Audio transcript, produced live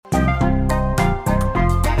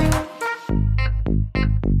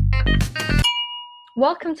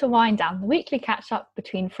Welcome to Wind Down, the weekly catch-up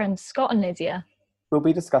between friends Scott and Lydia. We'll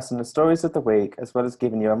be discussing the stories of the week as well as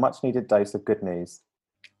giving you a much-needed dose of good news.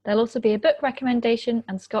 There'll also be a book recommendation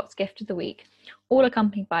and Scott's gift of the week, all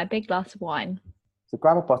accompanied by a big glass of wine. So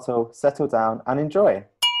grab a bottle, settle down and enjoy.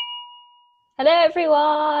 Hello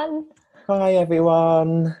everyone! Hi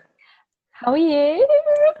everyone. How are you?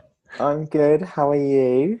 I'm good. How are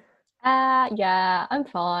you? Yeah, I'm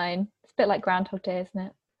fine. It's a bit like Groundhog Day, isn't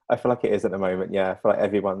it? I feel like it is at the moment, yeah. I feel like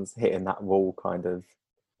everyone's hitting that wall kind of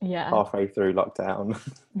Yeah. halfway through lockdown.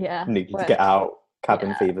 Yeah. Needing to get out,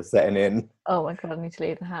 cabin fever setting in. Oh my God, I need to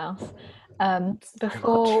leave the house.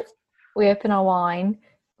 Before we open our wine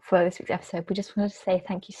for this week's episode, we just wanted to say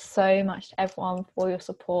thank you so much to everyone for your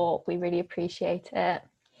support. We really appreciate it.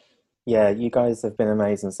 Yeah, you guys have been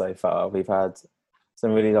amazing so far. We've had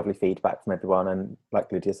some really lovely feedback from everyone, and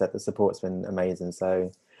like Lydia said, the support's been amazing.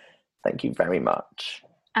 So thank you very much.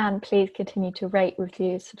 And please continue to rate,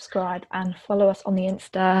 review, subscribe, and follow us on the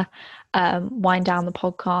Insta, Wind Down the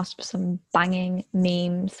Podcast for some banging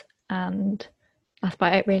memes. And that's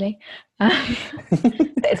about it, really.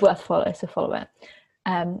 It's worth a follow, so follow it.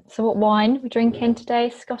 So what wine are we drinking today,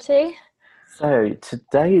 Scotty? So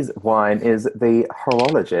today's wine is the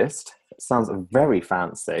Horologist. It sounds very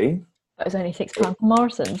fancy. That was only £6 from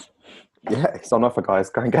Morrison's. Yeah, it's on offer, guys.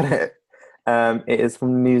 Go and get it. It is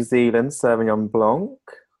from New Zealand, Sauvignon Blanc.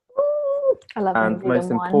 Ooh, I love and the most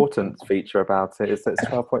important feature about it is that it's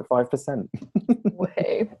 12.5%.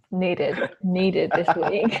 Woohoo. Needed this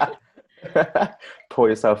week. Pour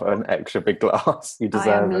yourself an extra big glass. You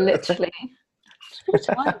deserve it. Literally.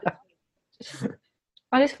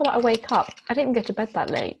 I just feel like I wake up. I didn't even go to bed that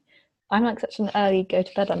late. I'm like such an early go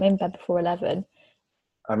to bed. I'm in bed before 11.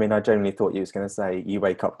 I mean, I genuinely thought you was going to say you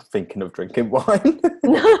wake up thinking of drinking wine.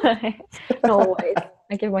 No, not always.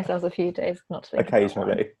 I give myself a few days not to think.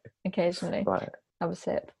 Occasionally. Right. Have a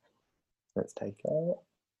sip. Let's take it.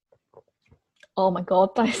 Oh my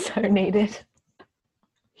God, that is so needed.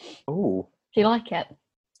 Oh. Do you like it?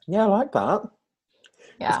 Yeah, I like that.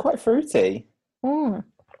 Yeah. It's quite fruity. It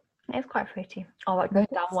is quite fruity. Oh, that goes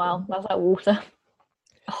down well. That's like water.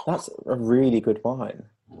 Oh. That's a really good wine.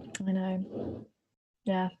 I know.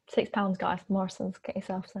 Yeah, £6, guys. Morrison's, get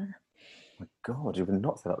yourself there. Oh my God, you would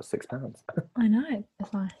not say that was £6. I know.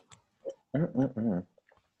 It's nice.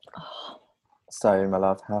 Oh. So, my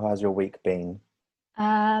love, how has your week been?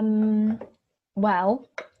 Well,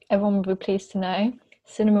 everyone will be pleased to know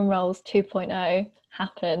Cinnamon Rolls 2.0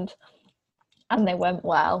 happened and they went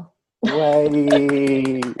well.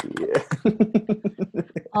 Way.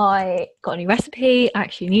 I got a new recipe. I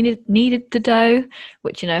actually needed the dough,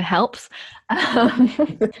 which helps.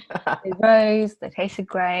 They rose. They tasted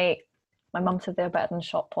great. My mum said they were better than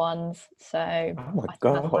shop ones, so oh my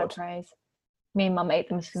God, that's my praise. Me and mum ate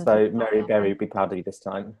them. So Mary Berry would be proud of you this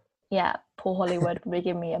time. Yeah, Paul Hollywood would be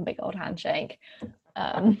giving me a big old handshake.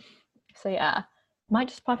 So yeah, might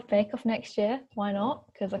just apply for Bake Off next year. Why not?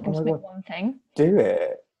 Because I can just make one thing. Do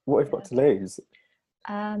it. What have you got to lose?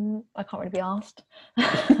 I can't really be asked.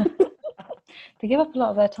 They give up a lot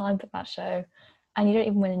of their time for that show, and you don't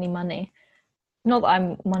even win any money. Not that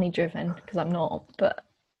I'm money driven, because I'm not, but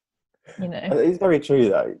it's very true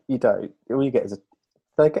though. You don't. All you get is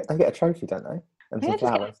they get a trophy, don't they? And some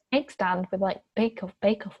flowers. Just get a cake stand with like Bake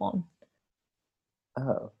Off on.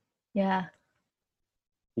 Oh. Yeah.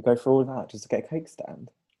 You go for all that just to get a cake stand?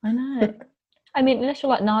 I know. I mean, unless you're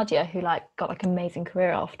like Nadia, who like got like an amazing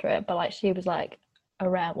career after it, but like she was like a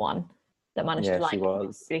rare one that managed to like be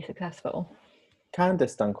really successful.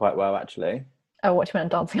 Candice done quite well actually. Oh, what, she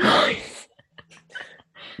went on Dancing Lights?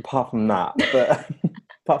 Apart from that,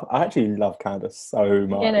 but I actually love Candice so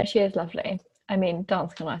much. Yeah, no, she is lovely. I mean,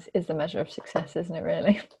 Dancing Lights is the measure of success, isn't it?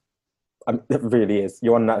 Really. It really is.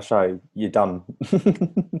 You're on that show, you're done.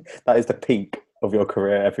 That is the peak of your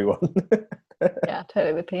career, everyone. Yeah,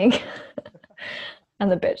 totally the peak.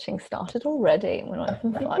 And the bitching started already. We're not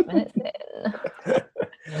even 5 minutes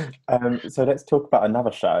in. So let's talk about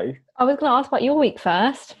another show. I was going to ask about your week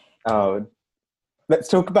first. Oh, let's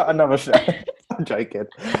talk about another show. I'm joking.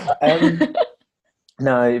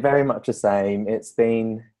 No, very much the same. It's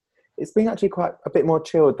been actually quite a bit more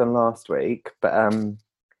chilled than last week, but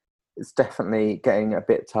it's definitely getting a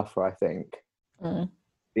bit tougher, I think.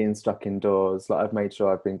 Being stuck indoors. Like, I've made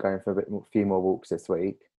sure I've been going for a few more walks this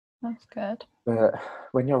week. That's good. But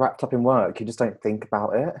when you're wrapped up in work, you just don't think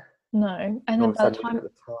about it. No, and then by the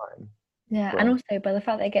time, yeah, and also by the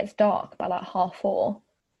fact that it gets dark by like 4:30.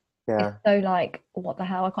 Yeah. It's so like, what the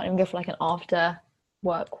hell? I can't even go for like an after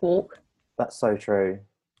work walk. That's so true.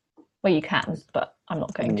 Well, you can, but I'm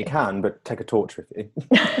not going to. You can, but take a torch with you.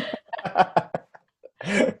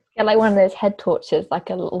 Get Get like one of those head torches,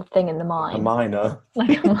 like a little thing in the mine. A miner.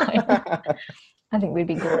 Like a mine. I think we'd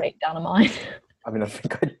be great down a mine. I mean, I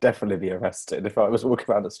think I'd definitely be arrested if I was walking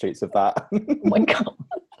around the streets with that. Oh my god.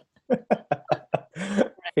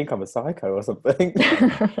 I think I'm a psycho or something.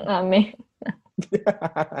 I mean,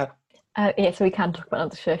 yeah, so we can talk about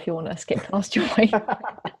another show if you want to skip past Joy.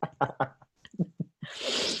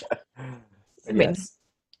 Yes.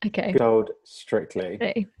 Okay. Good old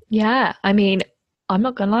Strictly. Yeah, I mean, I'm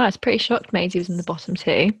not gonna lie, I was pretty shocked Maisie was in the bottom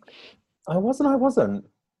two. I wasn't.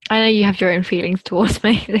 I know you have your own feelings towards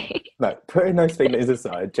Maisie. No, putting those feelings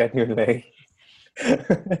aside, genuinely,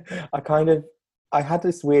 I had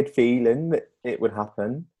this weird feeling that it would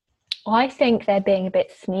happen. I think they're being a bit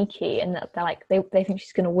sneaky and that they're like, they think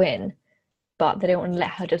she's going to win, but they don't want to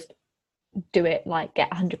let her just do it, like get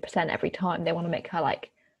 100% every time. They want to make her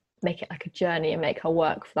make it like a journey and make her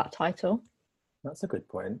work for that title. That's a good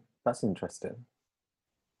point. That's interesting.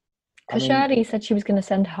 Because Shirley said she was going to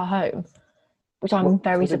send her home, which I'm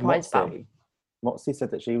very surprised about. Moxie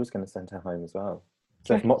said that she was going to send her home as well.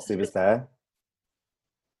 So if Moxie was there,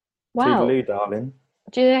 wow, toodaloo, darling.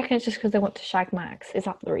 Do you reckon it's just because they want to shag Max? Is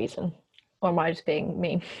that the reason? Or am I just being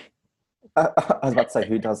mean? I was about to say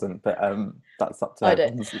who doesn't, but that's up to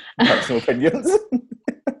everyone's personal opinions.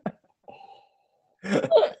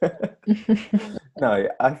 No,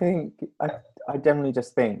 I think I generally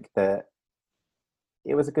just think that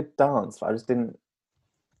it was a good dance, but I feel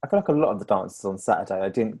like a lot of the dances on Saturday I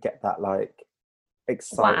didn't get that like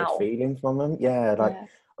excited feeling from them. Yeah, like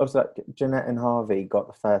also like Jeanette and Harvey got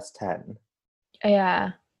the first 10.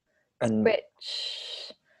 Yeah. And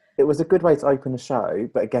which it was a good way to open the show,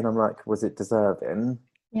 but again I'm like, was it deserving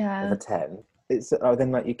of a 10? It's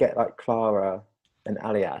then like you get like Clara and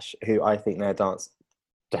Aliash, who I think their dance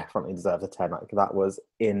definitely deserves a 10. Like that was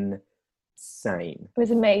insane. It was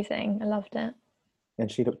amazing. I loved it. And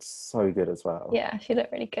she looked so good as well. Yeah, she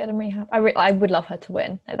looked really good. I'm really happy. I would love her to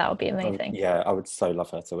win. That would be amazing. I would so love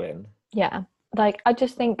her to win. Yeah, like I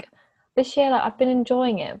just think this year, like I've been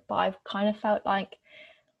enjoying it, but I've kind of felt like,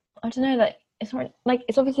 I don't know, like it's not like,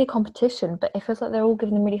 it's obviously a competition, but it feels like they're all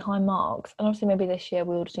giving them really high marks. And obviously maybe this year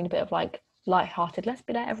we all just need a bit of like light-hearted, let's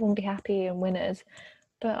let everyone be happy and winners.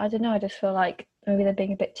 But I don't know, I just feel like maybe they're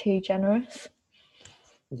being a bit too generous.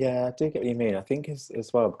 Yeah, I do get what you mean. I think as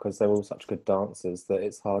well because they're all such good dancers that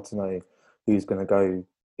it's hard to know who's going to go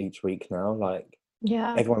each week now. Like,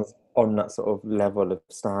 yeah, everyone's on that sort of level of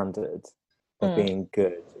standard of being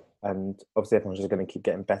good, and obviously everyone's just going to keep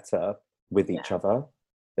getting better with each other.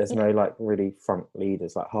 There's no like really front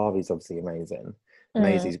leaders. Like Harvey's obviously amazing,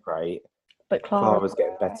 Maisie's great, but Clara's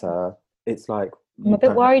getting better. It's like I'm a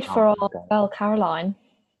bit worried for our girl Caroline.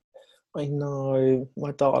 I know,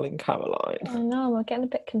 my darling Caroline. I know, I'm getting a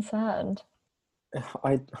bit concerned.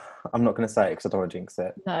 I'm not going to say it because I don't want to jinx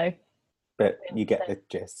it. No. But you get the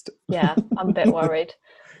gist. Yeah, I'm a bit worried,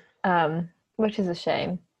 which is a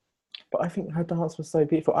shame. But I think her dance was so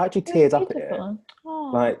beautiful. I actually teared up at it.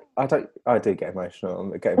 Oh. Like, I do get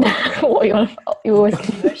emotional. What you always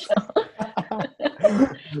get emotional.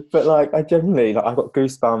 But like, I generally, like, I got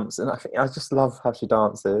goosebumps, and I just love how she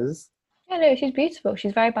dances. Yeah, no, she's beautiful.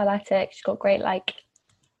 She's very balletic. She's got great like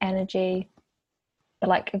energy, but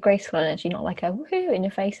like a graceful energy, not like a woohoo in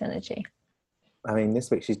your face energy. I mean, this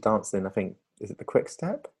week she's dancing, I think, is it the Quick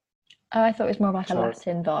Step? Oh, I thought it was more like a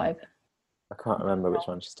Latin vibe. I can't remember which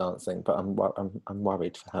one she's dancing, but I'm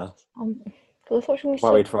worried for her. I thought she was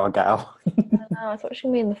worried for our gal. I thought she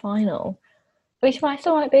would be in the final. Which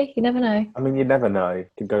still might be, you never know. I mean, you never know.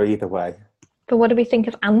 It could go either way. But what do we think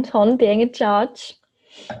of Anton being a judge?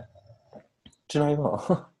 Do you know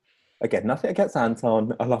what? Again, nothing against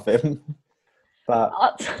Anton. I love him. But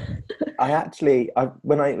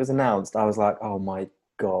when it was announced, I was like, oh my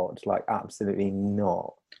God, like absolutely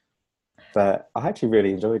not. But I actually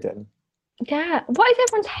really enjoyed him. Yeah. What is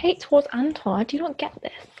everyone's hate towards Anton? I do not get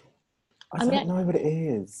this. I don't know what it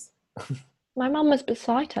is. My mum was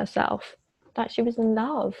beside herself that she was in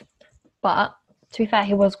love. But to be fair,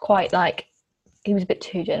 he was quite like, he was a bit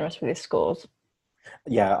too generous with his scores.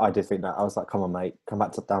 Yeah, I did think that. I was like, come on, mate, come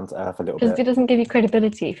back down to earth a little bit. Because it doesn't give you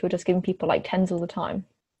credibility if you're just giving people like 10s all the time.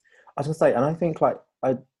 I was going to say, and I think like,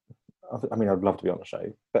 I mean, I'd love to be on a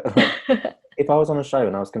show, but like, if I was on a show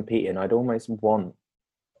and I was competing, I'd almost want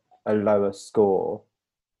a lower score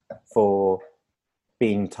for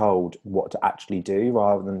being told what to actually do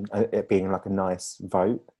rather than it being like a nice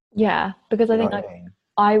vote. Yeah, because I think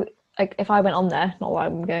like if I went on there, not what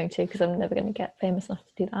I'm going to, because I'm never going to get famous enough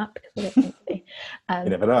to do that, because I don't want to be. You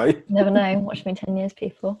never know. Never know. Watch me in 10 years,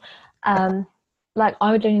 people. Like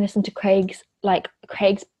I would only listen to Craig's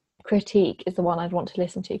critique is the one I'd want to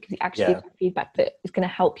listen to, because he actually gives feedback that is going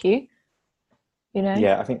to help you. You know?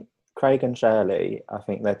 Yeah, I think Craig and Shirley, I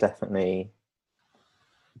think they're definitely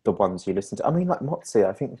the ones you listen to. I mean, like Motzi,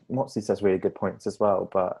 I think Motzi says really good points as well,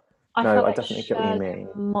 but I definitely get what you mean.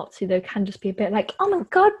 Motzi, though, can just be a bit like, oh my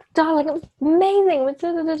God, darling, it was amazing.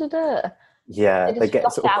 Yeah, they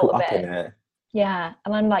get sort of caught up in it. Yeah,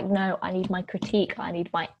 and I'm like, no, I need my critique. I need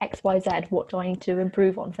my XYZ. What do I need to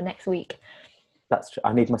improve on for next week? That's true.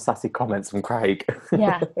 I need my sassy comments from Craig.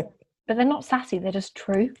 Yeah, but they're not sassy. They're just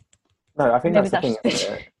true. No, I think that's the thing,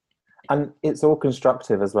 isn't it? And it's all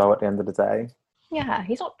constructive as well at the end of the day. Yeah,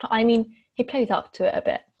 he's not. I mean, he plays up to it a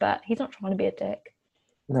bit, but he's not trying to be a dick.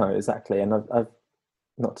 No, exactly. And I've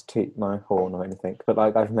not to toot my horn or anything, but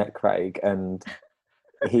like I've met Craig and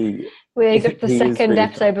he. We got the second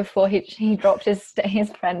episode before he dropped his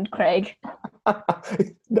friend Craig.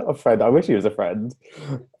 Not a friend. I wish he was a friend,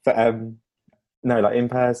 but no, like in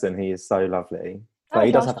person, he is so lovely. Like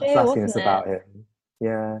he does have that sassiness about him.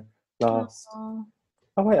 Yeah,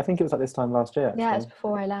 Oh wait, I think it was like this time last year. Actually. Yeah, it's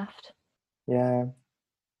before I left. Yeah.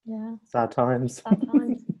 Sad times.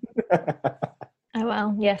 Oh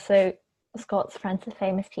well, yeah. So Scott's friends with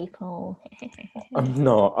famous people. I'm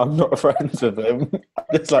not friends with them.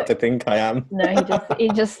 I just like to think I am. No, he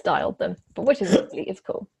just styled them, but which is lovely. It's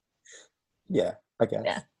cool. Yeah, I guess.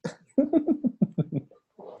 Yeah.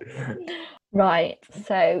 Right.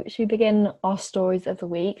 So should we begin our stories of the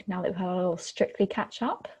week now that we've had a little Strictly catch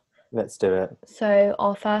up? Let's do it. So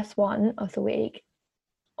our first one of the week,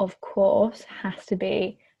 of course, has to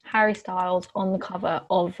be Harry Styles on the cover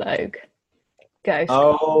of Vogue. Go.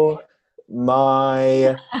 Oh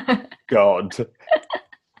my God.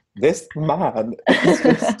 This man is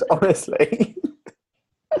just, honestly,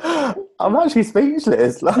 I'm actually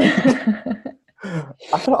speechless. Like,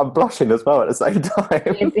 I feel like I'm blushing as well at the same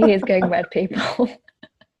time. He is going red, people.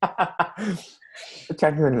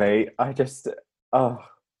 Genuinely, I just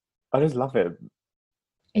love him.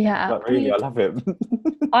 Yeah. Like, really, I love him.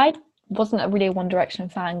 I wasn't really a One Direction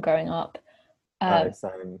fan growing up.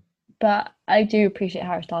 Same. But I do appreciate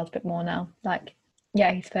Harry Styles a bit more now. Like,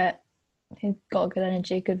 yeah, he's fit. He's got a good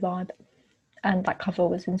energy, good vibe. And that cover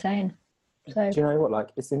was insane. So, do you know what? Like,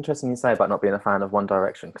 it's interesting you say about not being a fan of One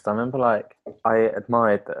Direction, because I remember, like, I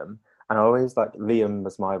admired them, and I always, like, Liam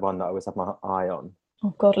was my one that I always had my eye on.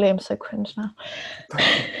 Oh God, Liam's so cringe now.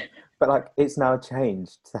 But like, it's now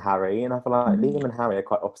changed to Harry, and I feel like Liam and Harry are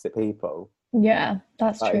quite opposite people. Yeah,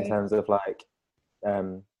 that's true. In terms of like,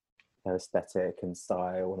 their aesthetic and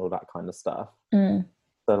style and all that kind of stuff. So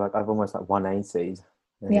like, I've almost like 180'd.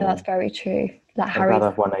 Yeah, that's very true. Like I'm glad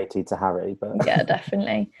I've 180 to Harry, but yeah,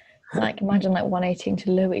 definitely. Like, imagine like 118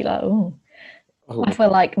 to Louis. Like, oh, I feel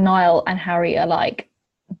like Niall and Harry are like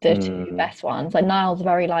the two best ones. Like, Niall's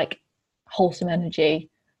very like wholesome energy,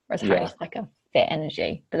 whereas Harry's like a fit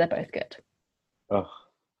energy, but they're both good. Oh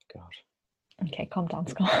God. Okay, calm down,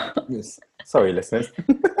 Scott. Yes. Sorry, listeners.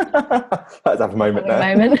 Let's have a moment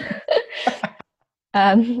there.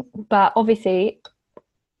 But obviously,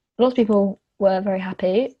 lots of people were very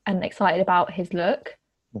happy and excited about his look,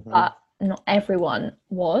 but not everyone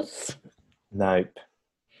was. Nope.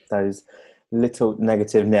 Those little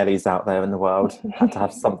negative Nellies out there in the world had to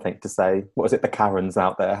have something to say. What was it? The Karens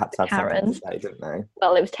out there had to have something to say, didn't they?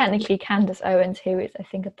 Well, it was technically Candace Owens, who is, I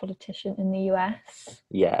think, a politician in the US.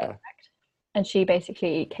 Yeah. And she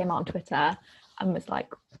basically came on Twitter and was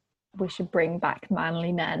like, we should bring back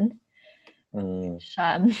manly men. Which,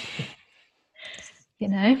 you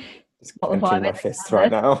know, just clenching my fists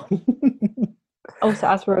right now. Also,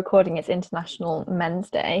 as we're recording, it's International Men's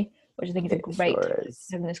Day, which I think is a great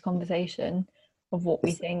having this conversation of what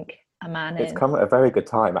we think a man is. It's come at a very good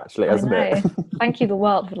time, actually, hasn't it? Thank you, the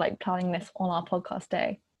world, for like planning this on our podcast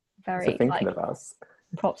day. Very thinking of us.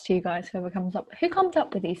 Props to you guys, whoever comes up. Who comes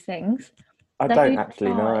up with these things? I don't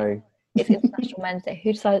actually know. It's International Men's Day.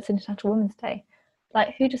 Who decides it's International Women's Day?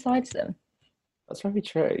 Like, who decides them? That's very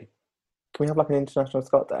true. Can we have like an International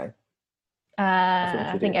Scott Day?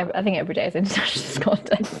 I think every day is International Scott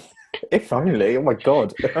Day. If only. Oh my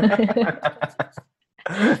God.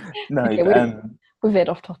 No, okay, we veered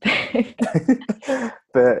off topic.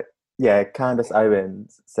 But yeah, Candace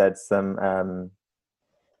Owens said some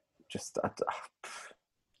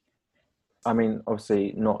I mean,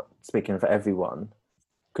 obviously not speaking for everyone,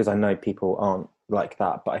 because I know people aren't like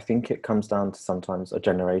that, but I think it comes down to sometimes a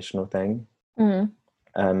generational thing.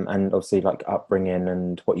 And obviously like upbringing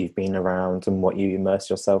and what you've been around and what you immerse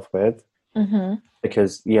yourself with.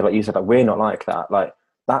 Because yeah, like you said, like, we're not like that. Like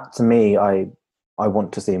that to me, I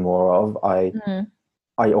want to see more of. I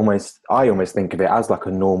almost think of it as like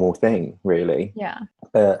a normal thing, really. Yeah.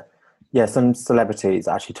 But Yeah, some celebrities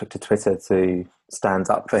actually took to Twitter to stand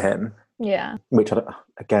up for him, Yeah. which,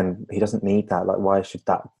 again, he doesn't need that. Like, why should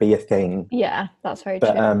that be a thing? Yeah, that's very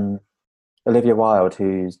But true. Olivia Wilde,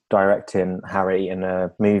 who's directing Harry in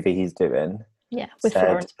a movie he's doing, Yeah, with said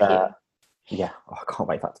Florence Pugh. that, yeah, oh, I can't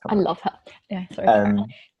wait for that to I come out. love her. Yeah, sorry. Carry on.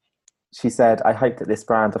 She said, I hope that this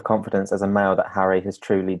brand of confidence as a male that Harry is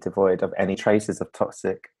truly devoid of any traces of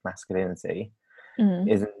toxic masculinity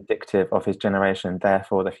Mm, is indicative of his generation,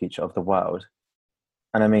 therefore the future of the world.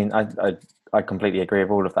 And I mean, I completely agree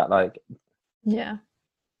with all of that. Like, yeah.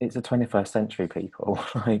 it's the 21st century, people.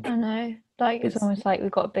 I Like, know. Like it's it's, almost like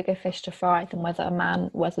we've got a bigger fish to fry than whether a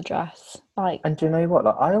man wears a dress. Like, and do you know what?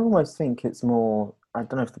 Like, I almost think it's more, I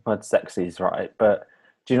don't know if the word sexy is right, but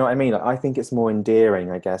do you know what I mean? Like, I think it's more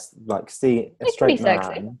endearing, I guess. Like, see a it can be straight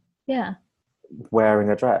sexy. man Yeah. wearing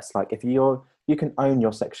a dress. Like, if you can own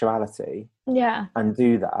your sexuality Yeah. and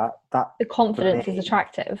do that, that The for confidence is me,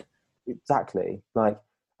 attractive. exactly. Like,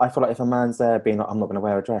 I feel like if a man's there being like, I'm not going to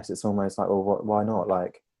wear a dress, it's almost like, well, why not?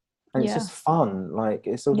 Like, and it's Yeah. just fun. Like,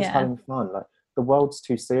 it's all just Yeah. having fun. Like, the world's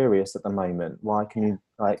too serious at the moment. Why can you,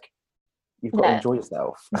 like, you've got to Yeah. enjoy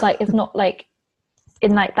yourself. Like it's not like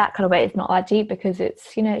in like that kind of way, it's not that deep because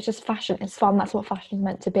it's, it's just fashion. It's fun. That's what fashion is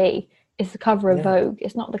meant to be. It's the cover of Yeah. Vogue.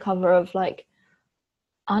 It's not the cover of like,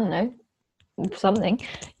 I don't know, something.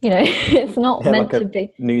 It's not Yeah, meant like to a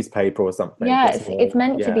be. newspaper or something. Yeah, It's it's more,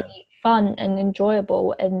 meant to be yeah, fun and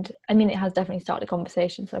enjoyable. And I mean, it has definitely started a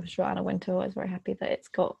conversation. So I'm sure Anna Wintour was very happy that it's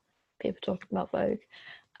got people talking about Vogue.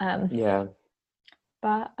 Um, yeah.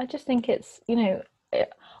 but I just think it's,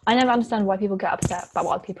 I never understand why people get upset about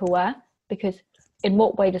what people wear because in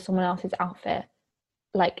what way does someone else's outfit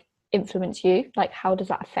like influence you? Like, how does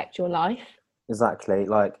that affect your life? Exactly.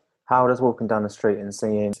 Like, how does walking down the street and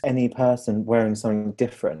seeing any person wearing something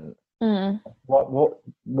different, Mm.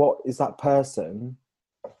 what is that person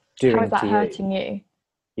How is doing to that you? hurting you?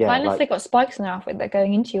 Yeah, Like, unless they've like, got spikes in their outfit, they're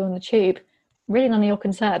going into you on the tube. Really, none of your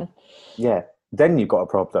concern. yeah. Then you've got a Then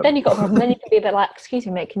problem. you've got a problem. Then you can be a bit like, excuse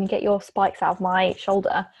me, mate, can you get your spikes out of my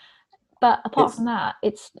shoulder? But apart it's from that,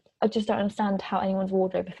 I just don't understand how anyone's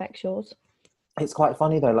wardrobe affects yours. it's quite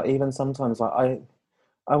funny though. Like, even sometimes, like,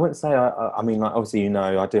 I wouldn't say I mean, like, obviously,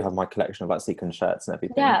 I do have my collection of like sequin shirts and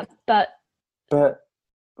everything, Yeah, but but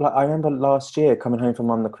like, I remember last year coming home from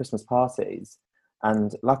one of the Christmas parties,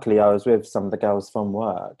 and luckily I was with some of the girls from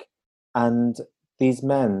work, and these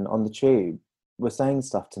men on the tube were saying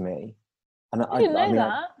stuff to me, and I didn't I know mean,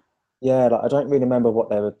 that. yeah, like, I don't really remember what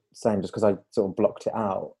they were saying just because I sort of blocked it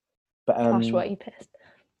out. But Gosh, were you pissed?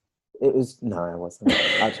 it was no, I wasn't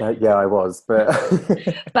actually. Yeah, I was, but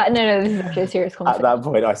But no, this is actually a serious at that conversation.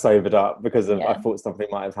 point I sobered up because of I Yeah. thought something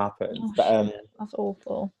might have happened. Oh But shit, that's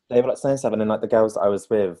awful. they were like saying stuff, and then like the girls that I was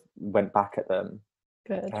with went back at them,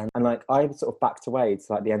 Good. and like I sort of backed away to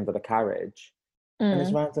like the end of the carriage, and this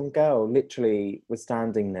Mm. random girl literally was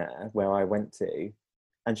standing there where I went to,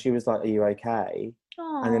 and she was like, "Are you okay?"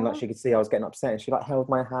 And then like Aww. she could see I was getting upset, and she like held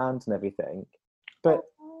my hand and everything. But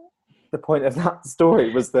Aww. the point of that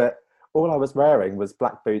story was that all I was wearing was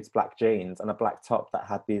black boots, black jeans, and a black top that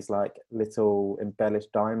had these like little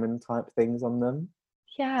embellished diamond type things on them.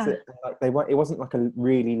 Yeah. So like they weren't. It wasn't like a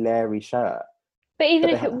really leery shirt, But even but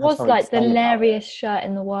they if had it to have was something to like the say about it. leeriest shirt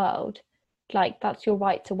in the world, like that's your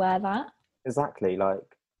right to wear that. Exactly. Like,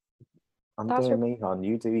 I'm That's doing your me, hon.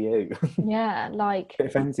 You do you. yeah, like If it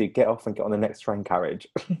offends you, get off and get on the next train carriage.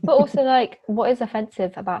 but also like what is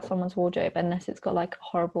offensive about someone's wardrobe unless it's got like a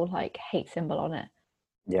horrible like hate symbol on it.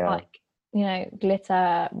 Yeah, Like,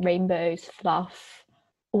 glitter, rainbows, fluff,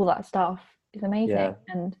 all that stuff is amazing yeah.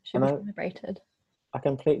 and should And be celebrated. I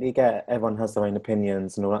completely get everyone has their own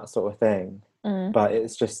opinions and all that sort of thing. Mm. But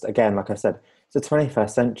it's just, again, like I said, it's the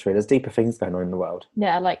 21st century. There's deeper things going on in the world.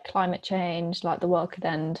 Yeah, like climate change, like the world could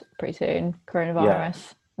end pretty soon, Yeah.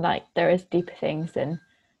 coronavirus. Like there is deeper things than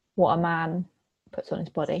what a man puts on his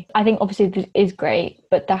body. I think obviously this is great,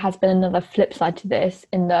 but there has been another flip side to this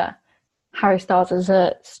in that Harry Styles as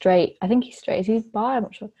a straight, I think he's straight, is he bi? I'm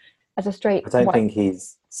not sure. As a I straight don't white, think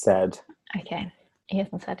he's said. okay, he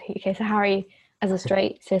hasn't said, okay, so Harry as a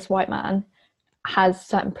straight cis white man has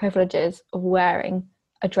certain privileges of wearing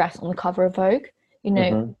a dress on the cover of Vogue.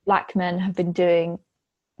 Hmm. Black men have been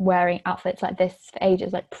wearing outfits like this for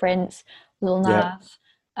ages, like Prince, Lil Yeah. Nas,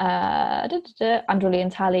 Andrew Lee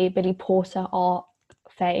and Tally, Billy Porter are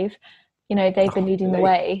fave. They've been Oh, leading the really?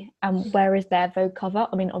 way. And where is their Vogue cover?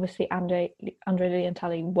 I mean, obviously Andrew Lee and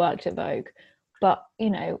Tally worked at Vogue, but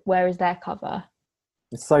where is their cover?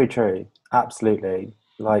 It's so true. Absolutely.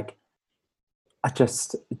 Like, I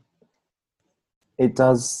just, it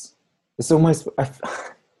does, it's almost,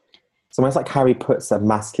 it's almost like Harry puts a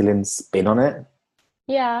masculine spin on it.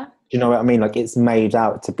 Yeah, you know what I mean? Like it's made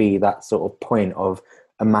out to be that sort of point of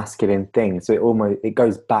a masculine thing. So it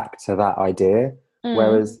goes back to that idea.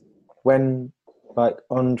 Whereas when like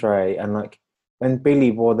Andre and like when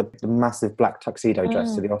Billy wore the massive black tuxedo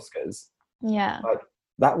dress to the Oscars, Yeah. like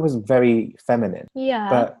that was very feminine. Yeah.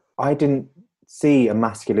 But I didn't see a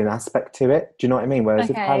masculine aspect to it. Do you know what I mean? Whereas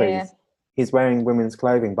with Harry's, he's wearing women's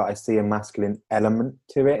clothing, but I see a masculine element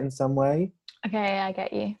to it in some way. Okay, I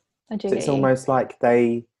get you. I do. So it's almost like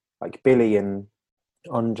like Billy and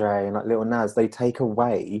Andre and like Little Naz, they take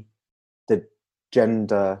away the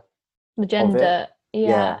gender. Of it.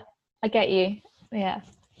 Yeah. I get you. Yeah.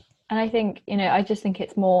 And I think, I just think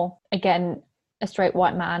it's more, again, a straight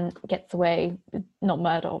white man gets away, not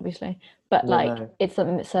murder, obviously, but it's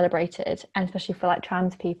something that's celebrated, and especially for like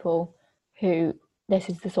trans people who this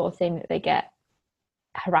is the sort of thing that they get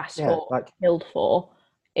harassed for, like killed for,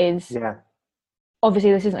 is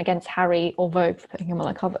obviously this isn't against Harry or Vogue for putting him on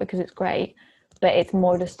the cover because it's great, but it's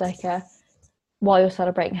more just like while you're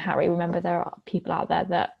celebrating Harry, remember there are people out there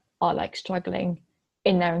that are like struggling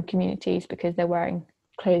in their own communities because they're wearing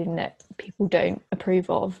clothing that people don't approve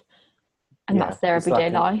of, and that's their everyday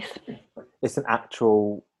life. It's an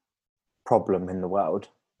actual problem in the world.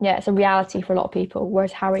 Yeah, it's a reality for a lot of people,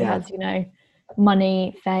 whereas Harry has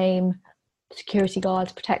money, fame, security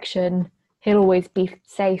guards, protection, he'll always be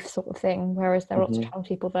safe, sort of thing, whereas there are lots of trans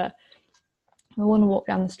people that will want to walk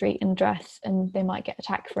down the street and dress and they might get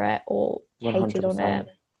attacked for it or 100%. Hated on it.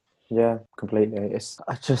 Yeah, completely.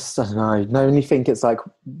 I don't know. I only think it's like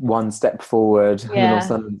one step forward, and then all of a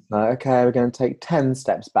sudden it's like, okay, we're going to take 10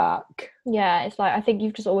 steps back. Yeah, it's like I think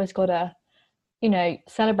you've just always got to,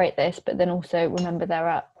 celebrate this, but then also remember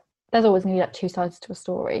there's always going to be like two sides to a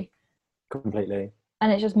story. Completely.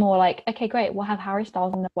 And it's just more like, okay, great, we'll have Harry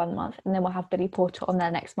Styles on there 1 month, and then we'll have Billy Porter on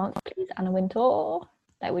there next month. Please, Anna Wintour.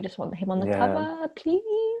 Like, we just want him on the cover, please.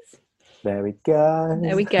 There we go.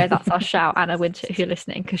 There we go. That's our shout, Anna Wintour, if you're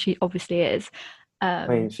listening, because she obviously is. I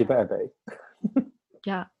mean, she better be.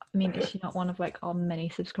 Yeah. I mean, is she not one of like our many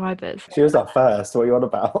subscribers? She was our first. What are you on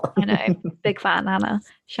about? I know. Big fan, Anna.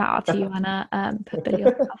 Shout out to you, Anna. Put Billy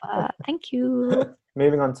on the cover. Thank you.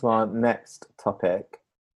 Moving on to our next topic.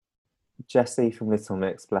 Jessie from Little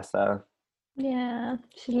Mix, bless her. Yeah,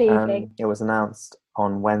 she's leaving. It was announced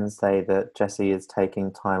on Wednesday that Jessie is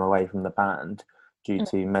taking time away from the band due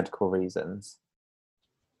to medical reasons.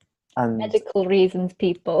 And medical reasons,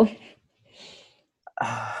 people.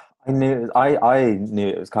 I knew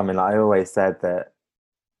it was coming. Like, I always said that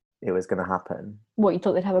it was going to happen. What, you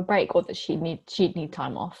thought they'd have a break, or that she'd need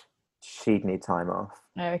time off? She'd need time off.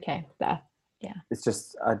 Oh, okay, there. Yeah. It's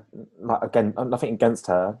just, again, nothing against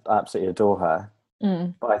her. I absolutely adore her.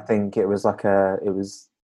 But I think it was like it was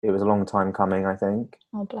a long time coming, I think.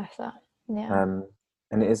 Oh, bless her. Yeah.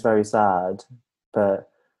 And it is very sad,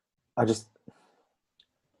 but it's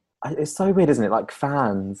so weird, isn't it? Like,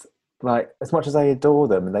 fans, like, as much as I adore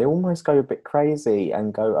them, they almost go a bit crazy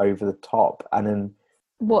and go over the top, and then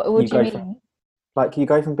what do you mean? You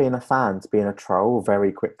go from being a fan to being a troll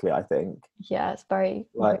very quickly, I think. Yeah, it's very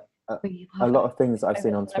like a lot of things that I've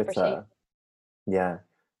seen on Twitter. Yeah,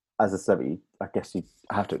 as a celebrity, I guess you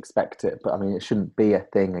have to expect it, but I mean, it shouldn't be a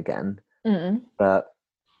thing again. But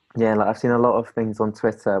yeah, like, I've seen a lot of things on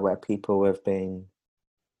Twitter where people have been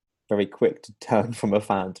very quick to turn from a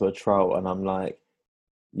fan to a troll, and I'm like,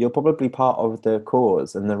 you're probably part of the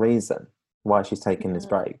cause and the reason why she's taking this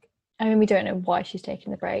break. I mean, we don't know why she's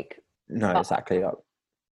taking the break. No, exactly.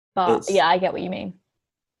 But yeah, I get what you mean.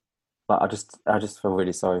 But I just feel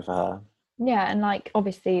really sorry for her. Yeah, and like,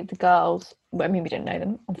 obviously the girls, I mean, we don't know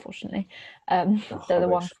them, unfortunately. They're the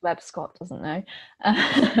ones Web Scott doesn't know.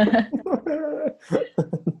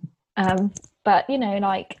 But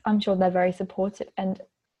like, I'm sure they're very supportive, and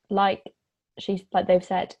like they've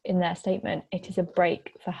said in their statement, it is a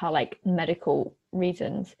break for her, like, medical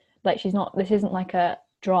reasons. Like, this isn't like a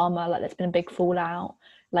drama, like there's been a big fallout.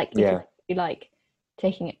 Like, like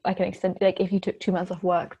taking it like an extent, like if you took 2 months off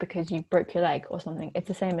work because you broke your leg or something, it's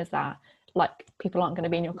the same as that. Like, people aren't going to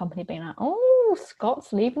be in your company being like, oh,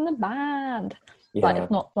 Scott's leaving the band. Like,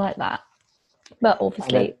 it's not like that. But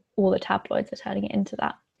obviously all the tabloids are turning it into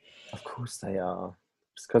that. Of course they are.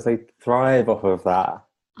 Just because they thrive off of that.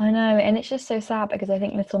 I know, and it's just so sad because I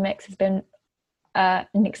think Little Mix has been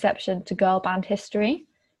an exception to girl band history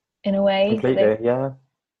in a way. Completely,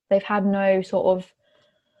 They've had no sort of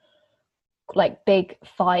like big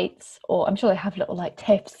fights, or I'm sure they have little like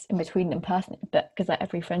tiffs in between them personally, but because like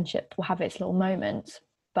every friendship will have its little moments.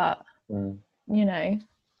 But they're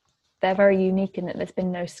very unique in that there's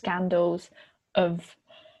been no scandals of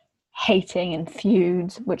hating and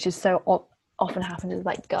feuds, which is so often happens is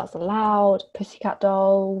like Girls Aloud, Pussycat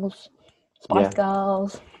Dolls, Spice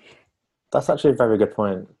Girls. That's actually a very good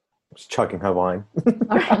point. Just chugging her wine.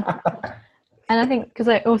 And I think because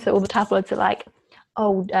also all the tabloids are like,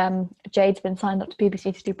 oh, Jade's been signed up to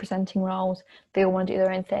BBC to do presenting roles. They all want to do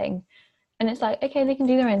their own thing. And it's like, okay, they can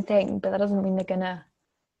do their own thing, but that doesn't mean they're going to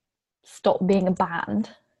stop being a band,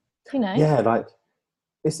 you know? Yeah, like,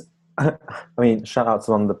 it's... I mean, shout out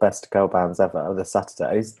to one of the best girl bands ever, the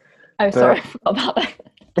Saturdays. Oh, sorry, I forgot about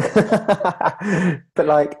that. But,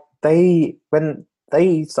 like, when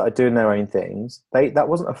they started doing their own things, that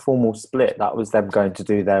wasn't a formal split. That was them going to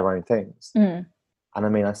do their own things. Mm. And I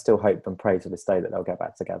mean, I still hope and pray to this day that they'll get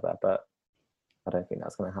back together, but I don't think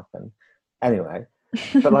that's going to happen. Anyway,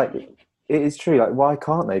 but like, it is true. Like, why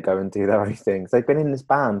can't they go and do their own things? They've been in this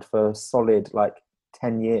band for a solid, like,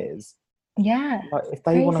 10 years. Yeah. Like, if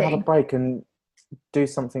they want to have a break and do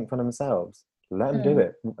something for themselves, let them do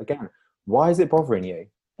it. Again, why is it bothering you?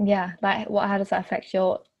 Yeah, like, how does that affect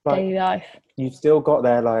your daily life? You've still got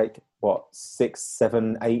their, like, what, 6,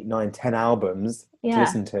 7, 8, 9, 10 albums to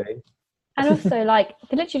listen to. And also, like,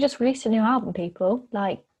 they literally just released a new album, people.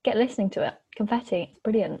 Like, get listening to it. Confetti. It's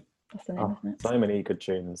brilliant. That's the name, isn't it? So many good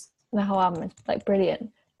tunes. The whole album is, like, brilliant.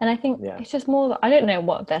 And I think it's just more... I don't know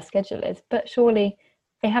what their schedule is, but surely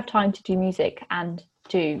they have time to do music and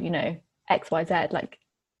do, you know, X, Y, Z. Like,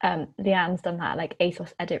 Leanne's done that, like,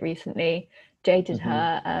 ASOS Edit recently. Jade did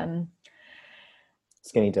her...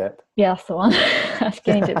 Skinny Dip. Yeah, that's the one.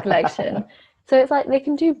 Skinny Dip collection. So it's like they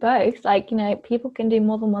can do both. Like, you know, people can do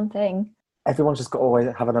more than one thing. Everyone's just got to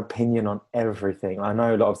always have an opinion on everything. I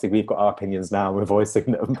know, obviously, we've got our opinions now and we're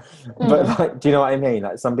voicing them. But, like, do you know what I mean?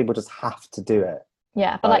 Like, some people just have to do it.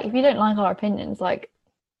 Yeah, but, like, if you don't like our opinions, like,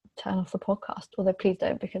 turn off the podcast. Although, please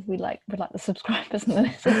don't, because we'd like the subscribers and the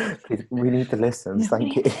listeners. Please, we need the listens,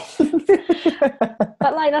 thank you.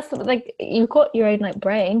 But, like, that's, like, you've got your own, like,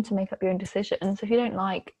 brain to make up your own decisions. So if you don't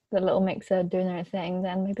like the Little Mixer doing their own thing,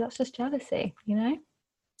 then maybe that's just jealousy, you know?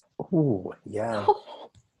 Oh, yeah.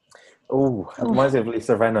 Oh, it reminds me of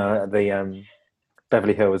Lisa Renner at the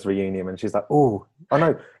Beverly Hills reunion, and she's like, oh no,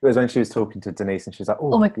 it was when she was talking to Denise, and she's like,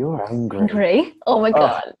 oh my, you're angry. Oh my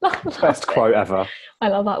God. Best quote ever. I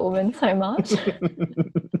love that woman so much.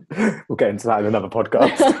 We'll get into that in another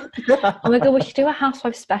podcast. Oh my God, we should do a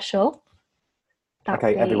Housewives special.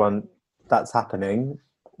 Okay, everyone, that's happening.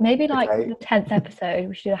 Maybe like the 10th episode,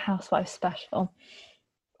 we should do a Housewives special.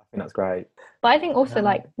 I think that's great. But I think also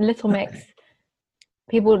like Little Mix,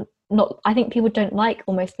 I think people don't like,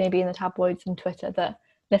 almost maybe in the tabloids and Twitter, that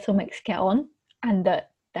Little Mix get on and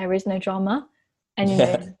that there is no drama, and you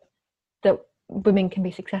know that women can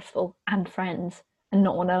be successful and friends and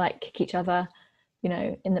not want to like kick each other, you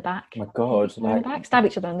know, in the back. Oh my God, like stab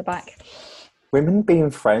each other in the back. Women being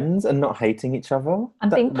friends and not hating each other and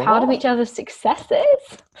being proud of each other's successes.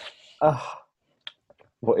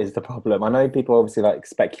 What is the problem? I know people obviously like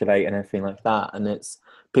speculate and everything like that, and it's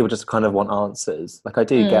people just kind of want answers. Like, I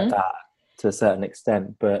do get that to a certain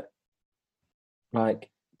extent, but like,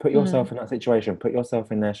 put yourself in that situation, put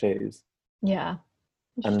yourself in their shoes. Yeah.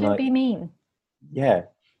 Just don't be mean. Yeah.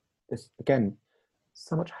 There's, again,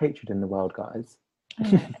 so much hatred in the world, guys. I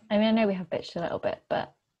mean, I know we have bitched a little bit,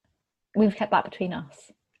 but we've kept that between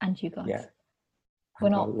us and you guys. Yeah. We're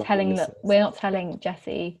not telling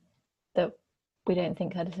Jessie that we don't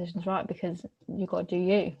think her decision's right, because you've got to do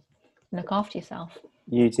you and look after yourself.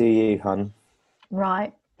 You do you, hun.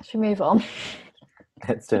 Right. Should we move on?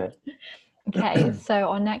 Let's do it. Okay, so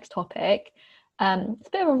our next topic, it's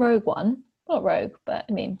a bit of a rogue one. Not rogue, but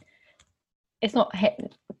I mean, it's not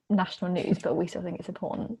hit national news, but we still think it's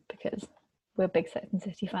important because we're big Sex and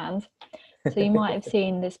City fans. So you might have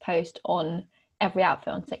seen this post on Every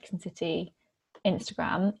Outfit on Sex and City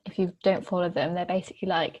Instagram. If you don't follow them, they're basically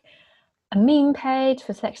like a meme page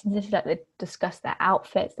for Sex and City. Like, they discuss their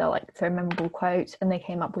outfits, they'll like throw memorable quotes, and they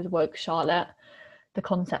came up with Woke Charlotte, the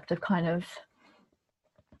concept of kind of,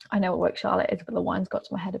 I know what Woke Charlotte is, but the wine's got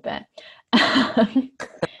to my head a bit.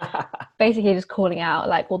 Basically just calling out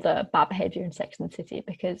like all the bad behaviour in Sex and the City,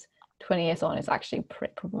 because 20 years on it's actually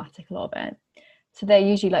pretty problematic, a lot of it. So they're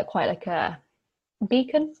usually like quite like a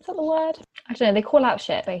beacon, is that the word? I don't know, they call out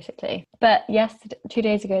shit basically. But yesterday, 2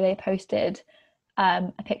 days ago, they posted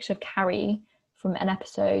a picture of Carrie from an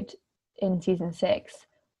episode in season 6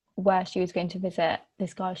 where she was going to visit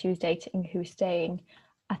this guy she was dating who was staying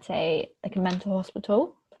at a mental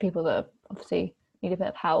hospital for people that obviously need a bit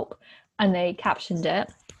of help, and they captioned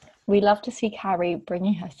it, "We love to see Carrie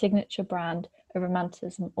bringing her signature brand of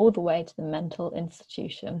romanticism all the way to the mental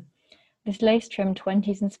institution. This lace-trimmed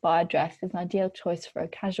 20s inspired dress is an ideal choice for a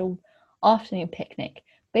casual afternoon picnic.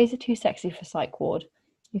 These are too sexy for psych ward.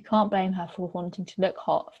 You can't blame her for wanting to look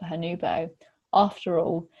hot for her new beau. After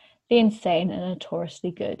all, the insane are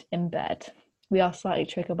notoriously good in bed. We are slightly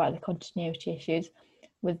triggered by the continuity issues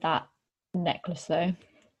with that necklace, though.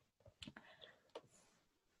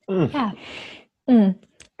 Yeah.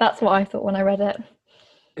 That's what I thought when I read it.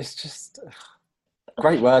 It's just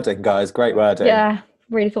great wording, guys. Great wording. Yeah,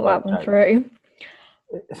 really thought that one through.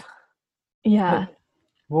 Yeah.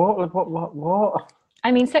 What?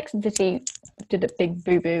 I mean, Sex and the City did a big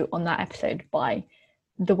boo-boo on that episode by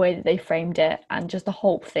the way that they framed it, and just the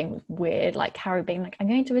whole thing was weird. Like Harry being like, "I'm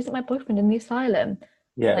going to visit my boyfriend in the asylum."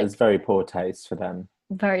 Yeah, like, it was very poor taste for them.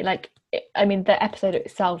 Very I mean, the episode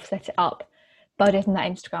itself set it up, but in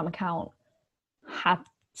that Instagram account had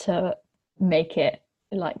to make it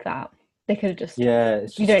like that. They could have just you don't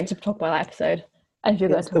need to talk about that episode. And if you're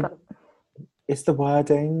going to talk about it's the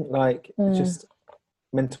wording, like just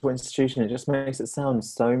mental institution. It just makes it sound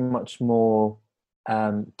so much more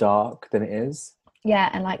dark than it is. Yeah,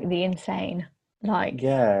 and like the insane, like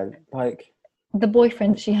the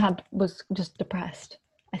boyfriend she had was just depressed,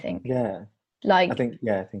 I think. Yeah, like I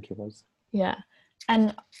think it was. Yeah,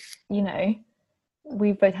 and you know,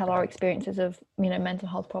 we've both had our experiences of mental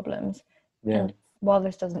health problems. Yeah. And while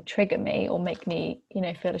this doesn't trigger me or make me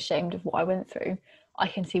feel ashamed of what I went through, I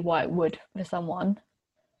can see why it would for someone.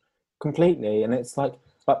 Completely. And it's like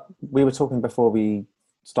we were talking before we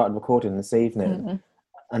started recording this evening,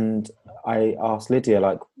 and I asked Lydia,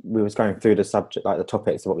 like, we was going through the subject, like the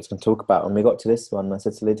topics of what we was going to talk about, and we got to this one, and I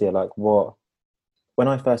said to Lydia, like, what, when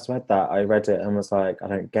I first read that, I read it and was like, I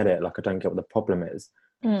don't get it, like, I don't get what the problem is.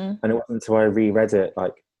 And it wasn't until I reread it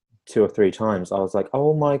like 2 or 3 times, I was like,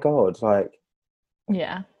 oh my god, like,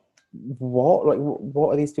 what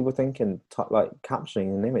are these people thinking, like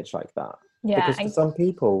capturing an image like that? Because for some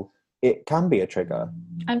people it can be a trigger,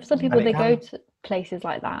 and for some people they go to places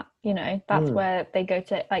like that, that's where they go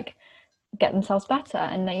to like get themselves better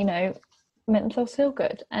and they make themselves feel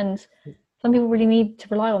good. And some people really need to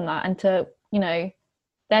rely on that, and to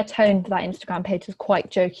their tone for that Instagram page is quite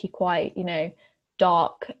jokey, quite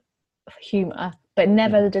dark humor, but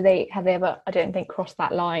never have they ever, I don't think, crossed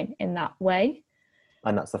that line in that way.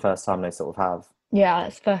 And that's the first time they sort of have. Yeah,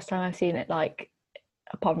 it's the first time I've seen it, like,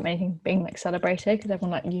 apart from anything being like celebrated, because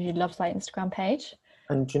everyone like usually loves that Instagram page.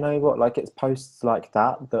 And do you know what, like, it's posts like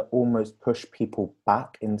that almost push people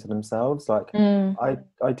back into themselves. Like,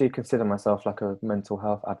 I do consider myself like a mental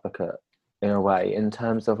health advocate in a way, in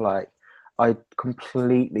terms of like, I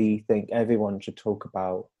completely think everyone should talk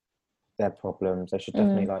about their problems. They should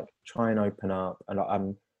definitely like try and open up, and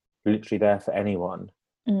I'm literally there for anyone.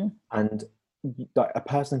 And like, a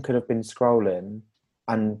person could have been scrolling,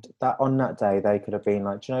 and that on that day they could have been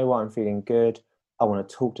like, do you know what, I'm feeling good, I want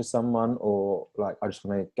to talk to someone, or like, I just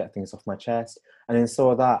want to get things off my chest, and then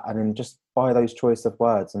saw that, and then just by those choice of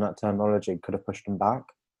words and that terminology could have pushed them back.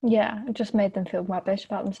 Yeah, it just made them feel rubbish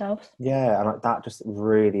about themselves. Yeah, and like, that just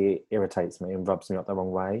really irritates me and rubs me up the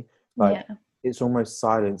wrong way. Like, it's almost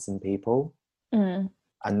silencing people, and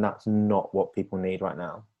that's not what people need right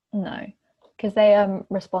now. No, because they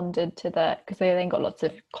responded to because they then got lots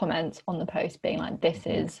of comments on the post being like, this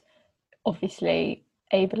is obviously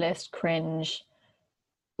ableist, cringe,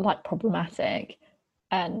 like problematic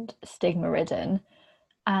and stigma ridden.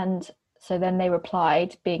 And so then they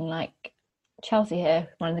replied being like, Chelsea here,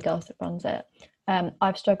 one of the girls that runs it,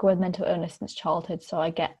 I've struggled with mental illness since childhood, so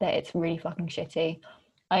I get that it's really fucking shitty.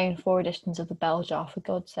 I own 4 editions of the Bell Jar, for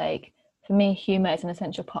God's sake. For me, humour is an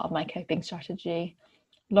essential part of my coping strategy.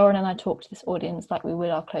 Lauren and I talk to this audience like we would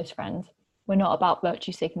our close friends. We're not about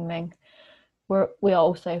virtue signaling. We are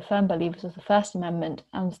also firm believers of the First Amendment,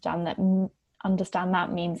 understand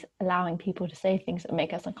that means allowing people to say things that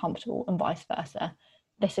make us uncomfortable, and vice versa.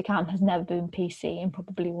 This account has never been PC and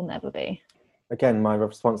probably will never be. Again, my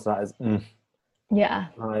response to that is yeah,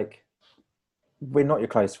 like, we're not your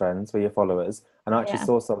close friends, we're your followers. And I actually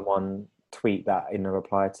saw someone tweet that in a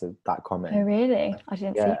reply to that comment. Oh really? I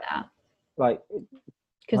didn't see that. Like,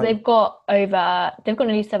 because they've got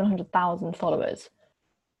nearly 700,000 followers.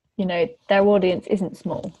 Their audience isn't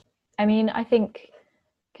small. I mean, I think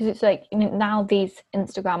because it's like, now these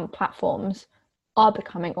Instagram platforms are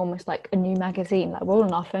becoming almost like a new magazine. Like, we're all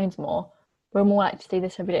on our phones more. We're more likely to see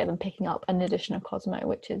this every day than picking up an edition of Cosmo,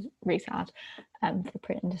 which is really sad for the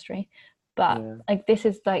print industry. But like, this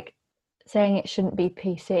is like saying it shouldn't be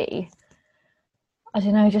PC. I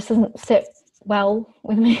don't know, it just doesn't sit well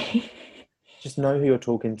with me. Just know who you're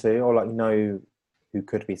talking to, or like, know who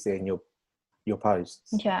could be seeing your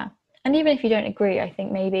posts. Yeah, and even if you don't agree, I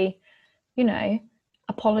think maybe,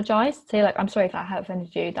 apologise. Say like, I'm sorry if I have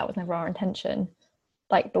offended you. That was never our intention.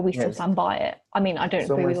 Like, but we still stand by it. I mean, I don't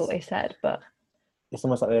agree with what they said, but it's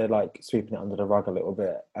almost like they're like sweeping it under the rug a little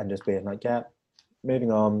bit and just being like, yeah,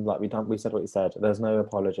 moving on. Like we said what we said. There's no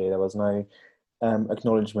apology. There was no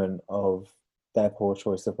acknowledgement of their poor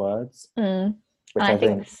choice of words, which I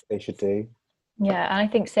think they should do. Yeah, and I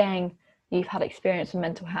think saying you've had experience with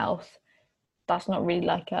mental health, that's not really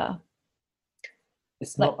like a.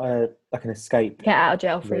 It's not like an escape. Get out of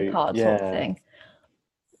jail free card sort of thing.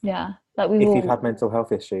 Yeah, like if you've had mental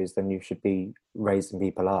health issues, then you should be raising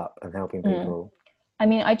people up and helping people. I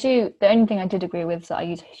mean, the only thing I did agree with is that I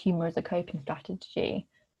use humour as a coping strategy,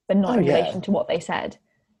 but not in relation to what they said,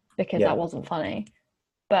 because that wasn't funny.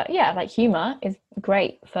 But yeah, like humour is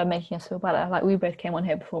great for making us feel better. Like we both came on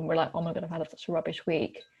here before and we're like, oh my God, I've had such a rubbish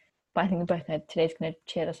week. But I think we both know today's going to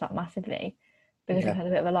cheer us up massively because we've had a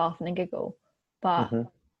bit of a laugh and a giggle. But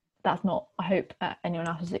that's not, I hope, at anyone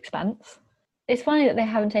else's expense. It's funny that they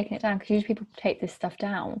haven't taken it down because usually people take this stuff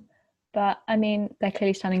down. But I mean, they're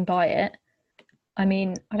clearly standing by it. I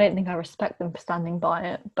mean, I don't think I respect them for standing by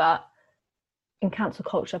it, but in cancel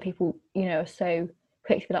culture, people, are so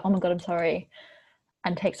quick to be like, oh my God, I'm sorry,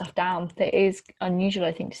 and take stuff down. That is unusual,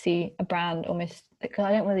 I think, to see a brand almost, because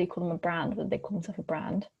I don't really call them a brand, but they call themselves a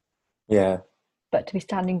brand. Yeah. But to be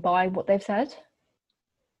standing by what they've said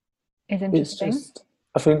is interesting. It's just,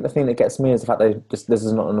 I think the thing that gets me is the fact that this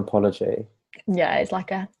is not an apology. Yeah, it's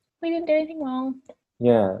like we didn't do anything wrong.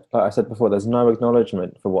 Yeah, like I said before, there's no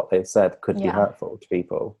acknowledgement for what they've said could be hurtful to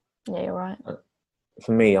people. Yeah, you're right.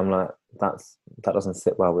 For me, I'm like, that doesn't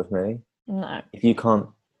sit well with me. No. If you can't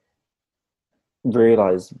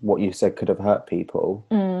realise what you said could have hurt people,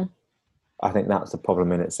 I think that's a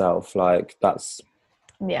problem in itself. Like, that's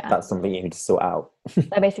something you need to sort out.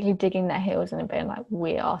 They're basically digging their heels and being like,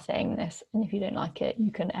 we are saying this, and if you don't like it,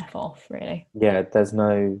 you can F off, really. Yeah, there's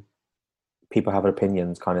no people have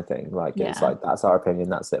opinions kind of thing. Like, it's like, that's our opinion,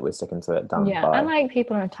 that's it, we're sticking to it. And like,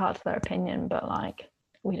 people are entitled to their opinion, but like,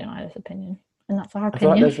 we deny this opinion, and that's our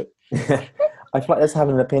opinion. I feel like there's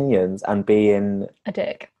having opinions and being a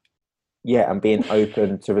dick. Yeah, and being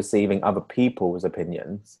open to receiving other people's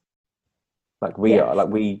opinions. Like we are, like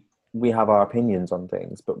we have our opinions on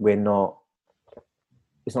things, but we're not.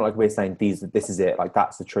 It's not like we're saying this is it. Like,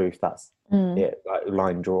 that's the truth. That's it. Like,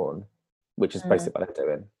 line drawn, which is basically what they're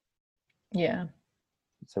doing. Yeah.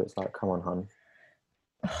 So it's like, come on, hun.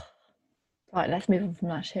 Right, let's move on from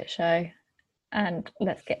that shit show, and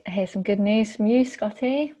let's hear some good news from you,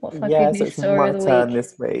 Scotty. What's my good news story of the week? My turn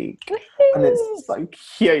this week. Woo-hoo! And it's so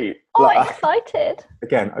cute. Oh, like, excited.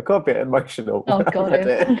 Again, I got a bit emotional. Oh, God.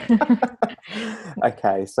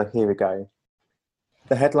 Okay, so here we go.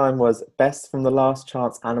 The headline was, Bess from the Last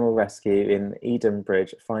Chance Animal Rescue in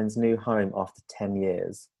Edenbridge finds new home after 10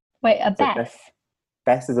 years. Wait, Bess?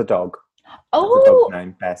 Bess is a dog. Oh! That's a dog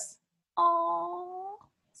name, Bess. Oh.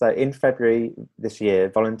 So in February this year,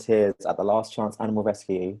 volunteers at the Last Chance Animal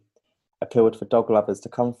Rescue appealed for dog lovers to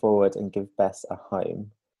come forward and give Bess a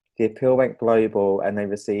home. The appeal went global and they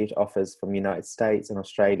received offers from the United States and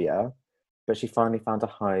Australia, but she finally found a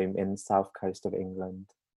home in the south coast of England.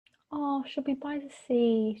 Oh, she'll be by the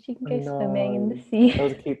sea. She can go swimming in the sea. That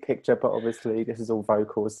was a cute picture, but obviously this is all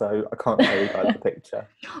vocal, so I can't show you guys the picture.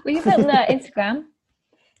 Will you put it on the Instagram?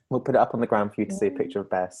 We'll put it up on the gram for you to see a picture of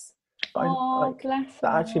Bess. Oh, bless her.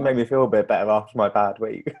 That actually made me feel a bit better after my bad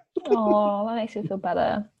week. Oh, that makes me feel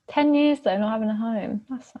better. 10 years though, not having a home.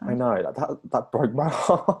 That's sad. I know, that broke my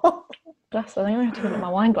heart. Bless her. I think I'm going to have to fill up my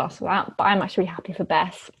wine glass for that. But I'm actually happy for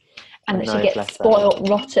Bess. And that she gets spoiled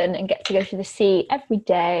rotten and gets to go to the sea every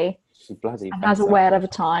day. She bloody and has a whale of a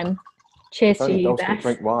time. Cheers to you, Bess.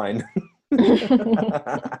 Drink wine.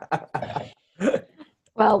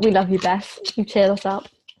 Well, we love you, Bess. You cheered us up.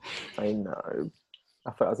 I know. I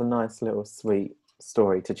thought it was a nice little sweet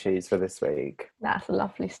story to choose for this week. That's a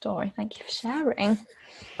lovely story. Thank you for sharing.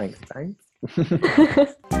 Thanks.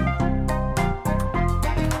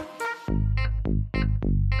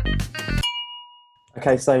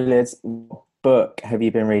 Okay, so Liz, what book have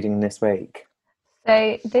you been reading this week?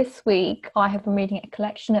 So this week I have been reading a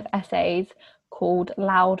collection of essays called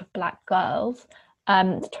Loud Black Girls.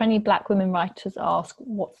 20 Black women writers ask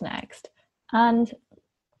what's next. And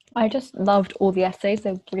I just loved all the essays.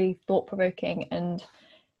 They're really thought-provoking and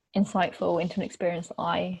insightful into an experience that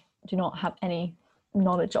I do not have any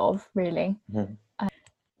knowledge of, really. Mm-hmm.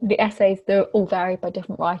 The essays, they're all varied by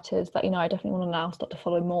different writers that, I definitely want to now start to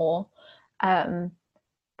follow more.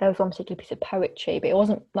 There was one particular piece of poetry, but it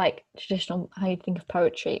wasn't like traditional how you think of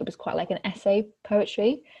poetry. It was quite like an essay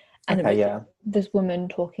poetry. And it was this woman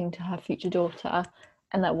talking to her future daughter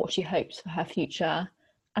and like what she hopes for her future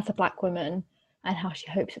as a Black woman and how she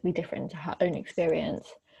hopes it'll be different to her own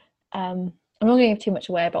experience. And I'm not going to give too much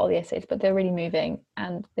away about all the essays, but they're really moving,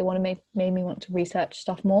 and they want to made me want to research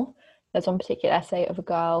stuff more. There's one particular essay of a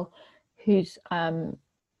girl whose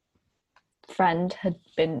friend had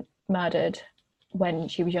been murdered when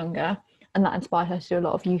she was younger, and that inspired her to do a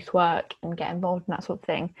lot of youth work and get involved in that sort of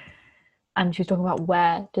thing. And she was talking about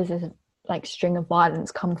where does this like string of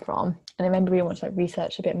violence come from, and I remember we wanted to like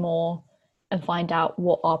research a bit more and find out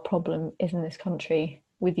what our problem is in this country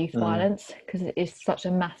with youth violence, because it is such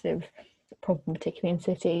a massive problem, particularly in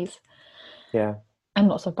cities. Yeah. And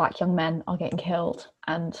lots of black young men are getting killed,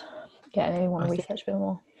 and yeah, I really want to research a bit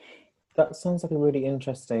more. That sounds like a really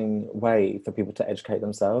interesting way for people to educate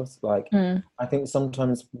themselves. Like, I think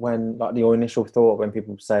sometimes when, like, your initial thought when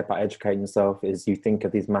people say about educating yourself is you think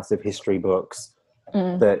of these massive history books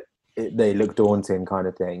that they look daunting kind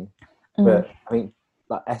of thing. But I mean,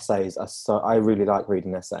 like, essays are so, I really like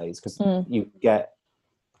reading essays because you get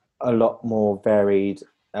a lot more varied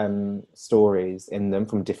stories in them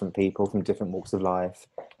from different people, from different walks of life,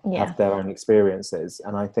 have their own experiences.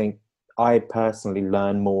 And I think I personally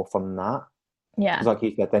learn more from that. Yeah. Because like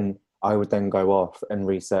you said, then I would then go off and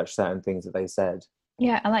research certain things that they said.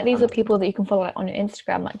 Yeah, and like these are people that you can follow like on your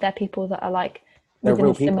Instagram. Like they're people that are like within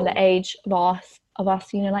a similar age of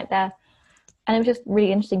us, you know, like they're, and it was just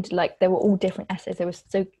really interesting to like, they were all different essays. There was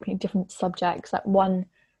so many different subjects. Like one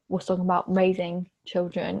was talking about raising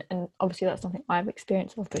children, and obviously that's something I've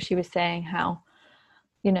experienced of, but she was saying how,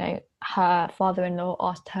 you know, her father-in-law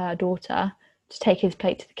asked her daughter to take his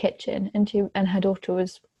plate to the kitchen, and her daughter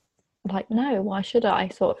was like, no, why should I,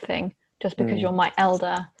 sort of thing, just because you're my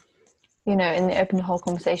elder, you know. And they opened the whole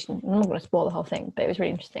conversation. I'm not going to spoil the whole thing, but it was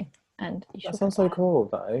really interesting. And that sounds so cool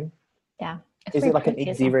though. Yeah. Is it like an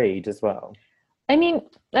easy read as well? I mean,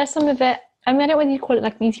 there's some of it, I mean, I don't know whether you call it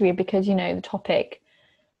like an easy read, because, you know, the topic,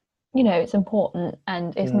 you know, it's important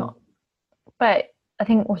and it's not, but I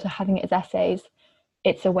think also having it as essays,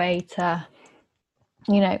 it's a way to,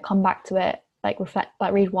 you know, come back to it, like reflect,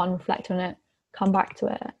 like read one, reflect on it, come back to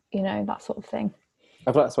it, you know, that sort of thing.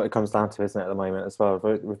 I feel that's what it comes down to, isn't it, at the moment as well,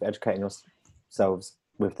 with educating yourselves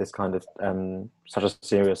with this kind of such a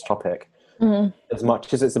serious topic. As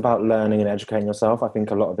much as it's about learning and educating yourself, I think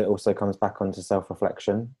a lot of it also comes back onto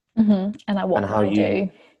self-reflection. And like, what can I do?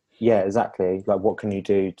 Yeah, exactly. Like, what can you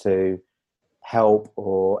do to help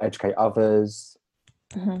or educate others?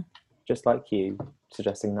 Just like you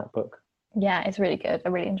suggesting that book. Yeah, it's really good. I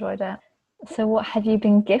really enjoyed it. So what have you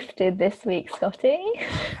been gifted this week, Scotty?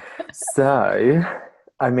 So,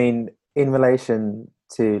 I mean, in relation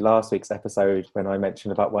to last week's episode when I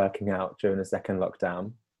mentioned about working out during the second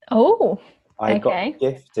lockdown. I got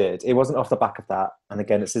gifted. It wasn't off the back of that. And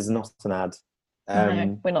again, this is not an ad.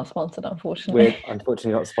 No, we're not sponsored, unfortunately. We're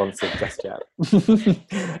unfortunately not sponsored just yet.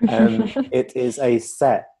 It is a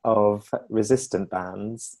set of resistant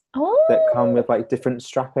bands that come with like different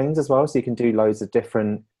strappings as well, so you can do loads of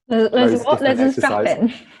different. There's a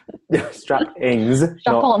strap-in. Strap-ings.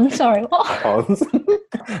 Strap-on. Sorry, what? Strap-ons.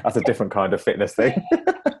 That's a different kind of fitness thing.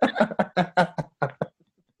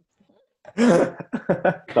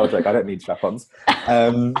 No joke. I don't need strap-ons.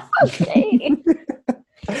 Okay.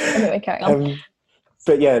 Anyway, carry on.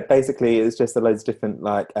 But yeah, basically it's just loads of different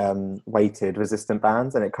like weighted resistant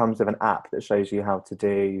bands, and it comes with an app that shows you how to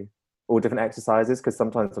do all different exercises, because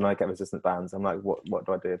sometimes when I get resistant bands I'm like, what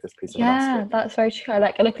do I do with this piece of elastic? Yeah, that's very true. I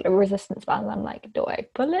look at the resistance bands, I'm like, do I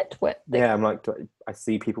pull it with I'm like, I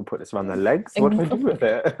see people put this around their legs, what do I do with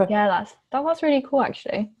it? Yeah, that's really cool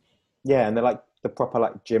actually. Yeah, and they're like the proper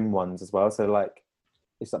like gym ones as well, so like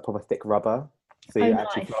it's like proper thick rubber, so you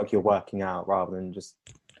actually feel like you're working out rather than just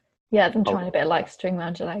them trying a bit of like string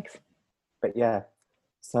around your legs. But yeah,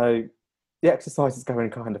 so the exercise is going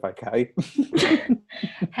kind of okay.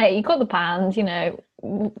 Hey, you got the bands, you know,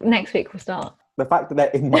 next week we'll start. The fact that they're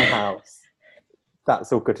in my house,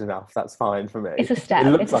 that's all good enough. That's fine for me. It's a step.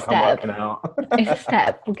 It looks like I'm working out. It's a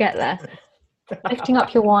step. We'll get there. Lifting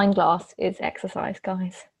up your wine glass is exercise,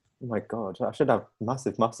 guys. Oh my God, I should have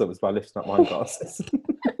massive muscles by lifting up wine glasses.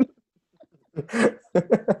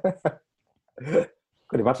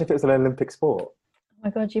 Could you imagine if it was an Olympic sport? Oh my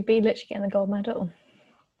God, you'd be literally getting the gold medal.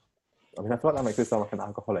 I mean, I feel like that makes me sound like an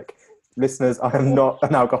alcoholic. Listeners, I am not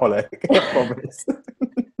an alcoholic, I promise.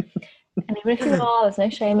 And even if you are, there's no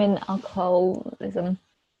shame in alcoholism.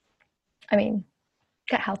 I mean,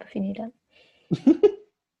 get help if you need it.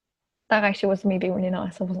 That actually was me being really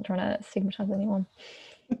nice. I wasn't trying to stigmatise anyone.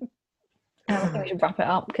 I think we should wrap it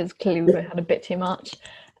up because clearly we had a bit too much.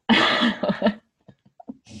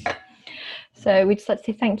 So we'd just like to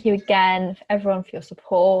say thank you again for everyone for your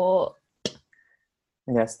support.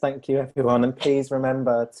 Yes, thank you everyone, and please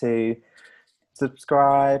remember to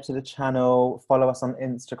subscribe to the channel, follow us on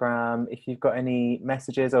Instagram. If you've got any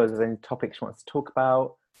messages or there's any topics you want us to talk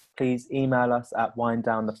about, please email us at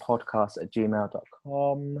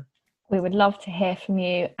wineddownthepodcast@gmail.com. We would love to hear from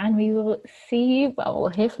you, and we will see you, well, we'll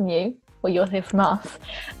hear from you, or you'll hear from us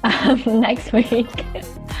next week.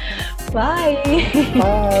 Bye.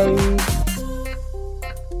 Bye.